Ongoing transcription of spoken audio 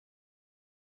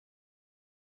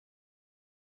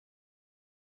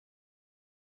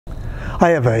I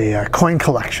have a coin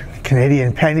collection,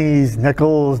 Canadian pennies,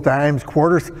 nickels, dimes,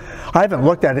 quarters. I haven't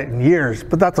looked at it in years,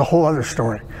 but that's a whole other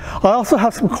story. I also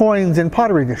have some coins in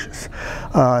pottery dishes,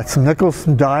 some nickels,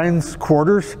 some dimes,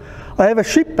 quarters. I have a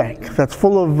sheep bank that's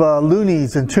full of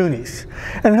loonies and toonies,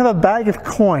 and I have a bag of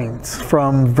coins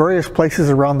from various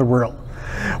places around the world.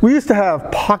 We used to have a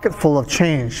pocket full of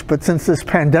change, but since this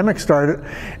pandemic started,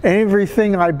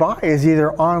 everything I buy is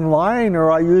either online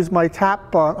or I use my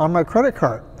tap on my credit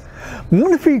card.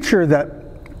 One feature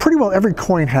that pretty well every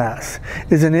coin has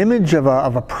is an image of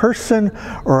a person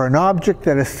or an object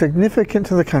that is significant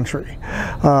to the country.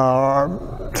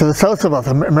 To the south of us,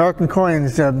 American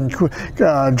coins,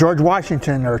 George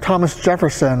Washington or Thomas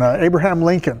Jefferson, Abraham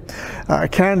Lincoln.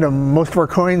 Canada, most of our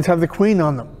coins have the Queen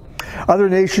on them. Other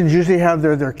nations usually have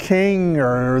their king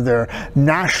or their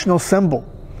national symbol.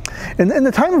 In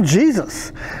the time of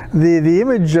Jesus, the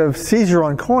image of Caesar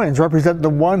on coins represented the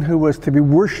one who was to be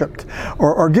worshipped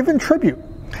or given tribute.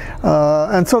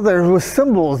 And so there was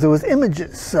symbols, there was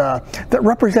images that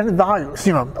represented values,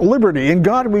 liberty, in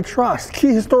God we trust, key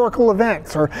historical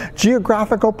events, or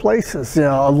geographical places,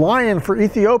 a lion for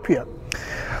Ethiopia.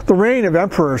 The reign of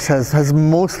emperors has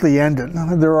mostly ended.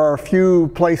 There are a few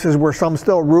places where some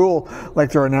still rule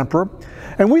like they're an emperor.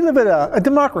 And we live in a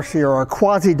democracy or a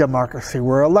quasi-democracy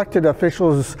where elected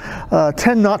officials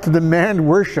tend not to demand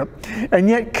worship, and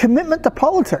yet commitment to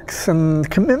politics and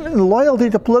commitment and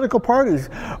loyalty to political parties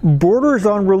borders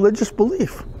on religious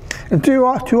belief. And too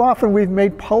often we've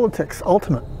made politics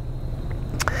ultimate.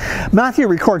 Matthew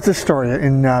records this story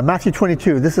in Matthew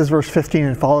 22. This is verse 15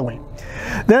 and following.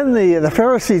 Then the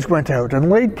Pharisees went out and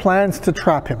laid plans to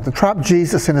trap him, to trap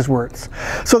Jesus in his words.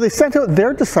 So they sent out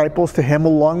their disciples to him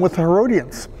along with the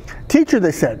Herodians. Teacher,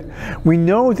 they said, we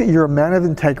know that you're a man of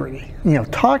integrity.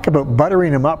 Talk about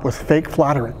buttering him up with fake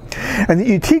flattery. And that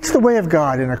you teach the way of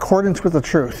God in accordance with the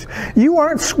truth. You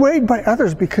aren't swayed by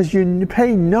others because you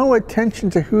pay no attention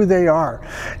to who they are.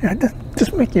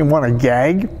 Just making you want to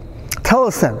gag. Tell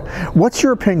us then, what's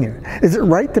your opinion? Is it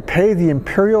right to pay the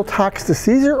imperial tax to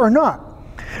Caesar or not?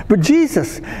 But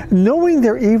Jesus, knowing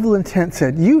their evil intent,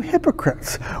 said, you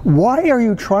hypocrites, why are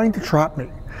you trying to trap me?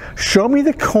 Show me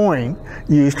the coin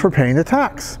used for paying the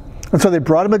tax. And so they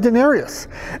brought him a denarius,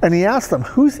 and he asked them,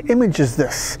 whose image is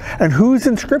this, and whose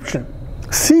inscription?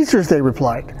 Caesar's, they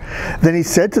replied. Then he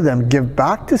said to them, give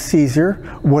back to Caesar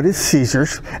what is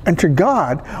Caesar's, and to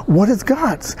God what is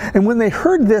God's. And when they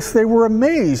heard this, they were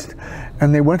amazed,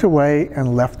 and they went away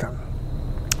and left him.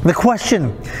 The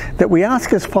question that we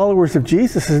ask as followers of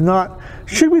Jesus is not,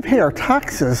 should we pay our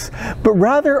taxes, but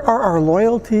rather are our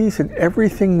loyalties and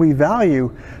everything we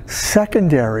value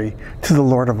secondary to the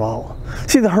Lord of all?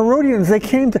 See, the Herodians, they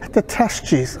came to test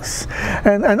Jesus.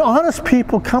 And honest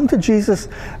people come to Jesus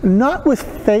not with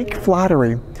fake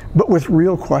flattery, but with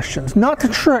real questions. Not to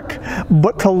trick,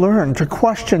 but to learn, to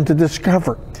question, to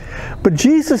discover. But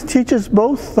Jesus teaches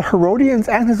both the Herodians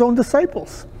and his own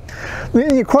disciples.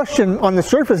 The question on the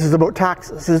surface is about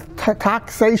taxes. Is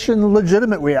taxation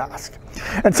legitimate, we ask?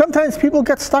 And sometimes people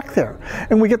get stuck there,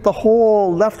 and we get the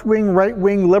whole left-wing,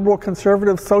 right-wing, liberal,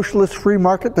 conservative, socialist, free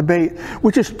market debate,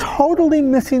 which is totally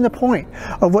missing the point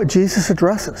of what Jesus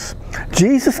addresses.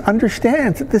 Jesus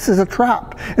understands that this is a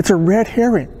trap. It's a red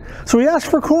herring. So he asks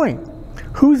for a coin.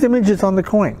 Whose image is on the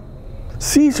coin?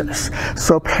 Caesar's.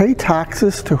 So pay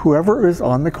taxes to whoever is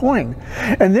on the coin.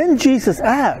 And then Jesus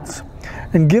adds,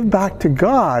 and give back to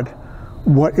God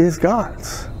what is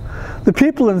God's. The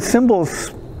people and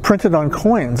symbols printed on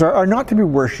coins are not to be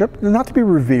worshipped, not to be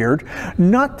revered,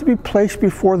 not to be placed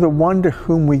before the one to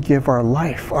whom we give our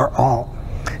life, our all.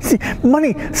 See,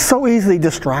 money so easily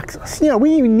distracts us.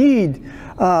 We need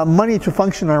money to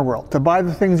function in our world, to buy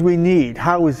the things we need,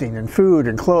 housing and food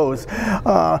and clothes.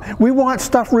 We want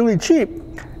stuff really cheap,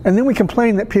 and then we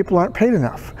complain that people aren't paid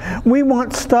enough. We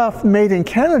want stuff made in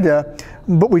Canada,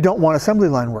 but we don't want assembly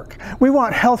line work. We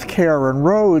want health care and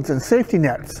roads and safety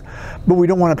nets, but we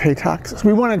don't want to pay taxes.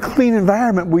 We want a clean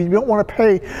environment. We don't want to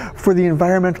pay for the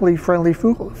environmentally friendly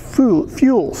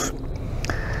fuels.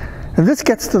 And this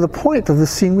gets to the point of the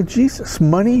scene with Jesus.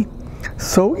 Money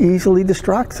so easily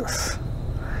distracts us.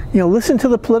 Listen to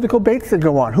the political debates that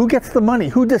go on. Who gets the money?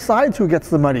 Who decides who gets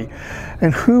the money?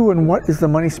 And who and what is the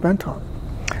money spent on?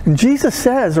 And Jesus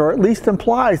says, or at least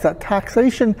implies, that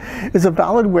taxation is a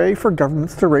valid way for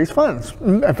governments to raise funds.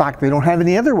 In fact, they don't have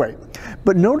any other way.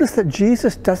 But notice that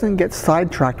Jesus doesn't get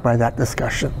sidetracked by that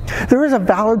discussion. There is a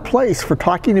valid place for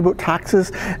talking about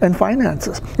taxes and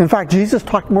finances. In fact, Jesus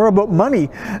talked more about money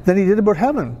than he did about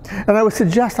heaven. And I would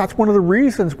suggest that's one of the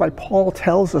reasons why Paul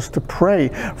tells us to pray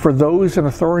for those in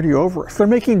authority over us. They're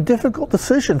making difficult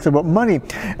decisions about money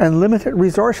and limited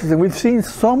resources. And we've seen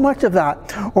so much of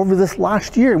that over this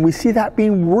last year. And we see that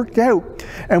being worked out.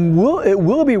 And it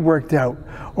will be worked out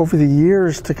over the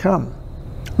years to come.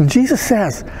 And Jesus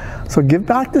says, so give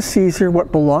back to Caesar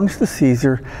what belongs to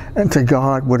Caesar, and to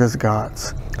God what is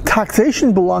God's.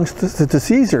 Taxation belongs to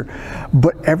Caesar,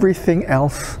 but everything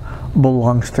else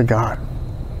belongs to God.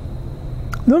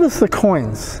 Notice the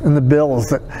coins and the bills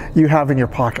that you have in your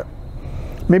pocket.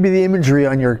 Maybe the imagery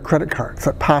on your credit cards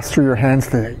that pass through your hands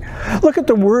today. Look at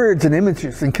the words and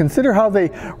images and consider how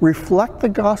they reflect the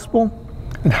gospel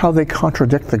and how they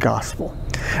contradict the gospel.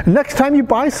 And next time you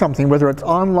buy something, whether it's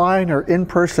online or in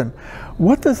person,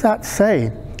 what does that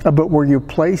say about where you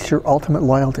place your ultimate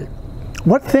loyalty?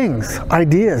 What things,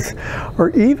 ideas,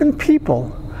 or even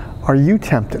people are you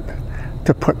tempted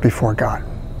to put before God?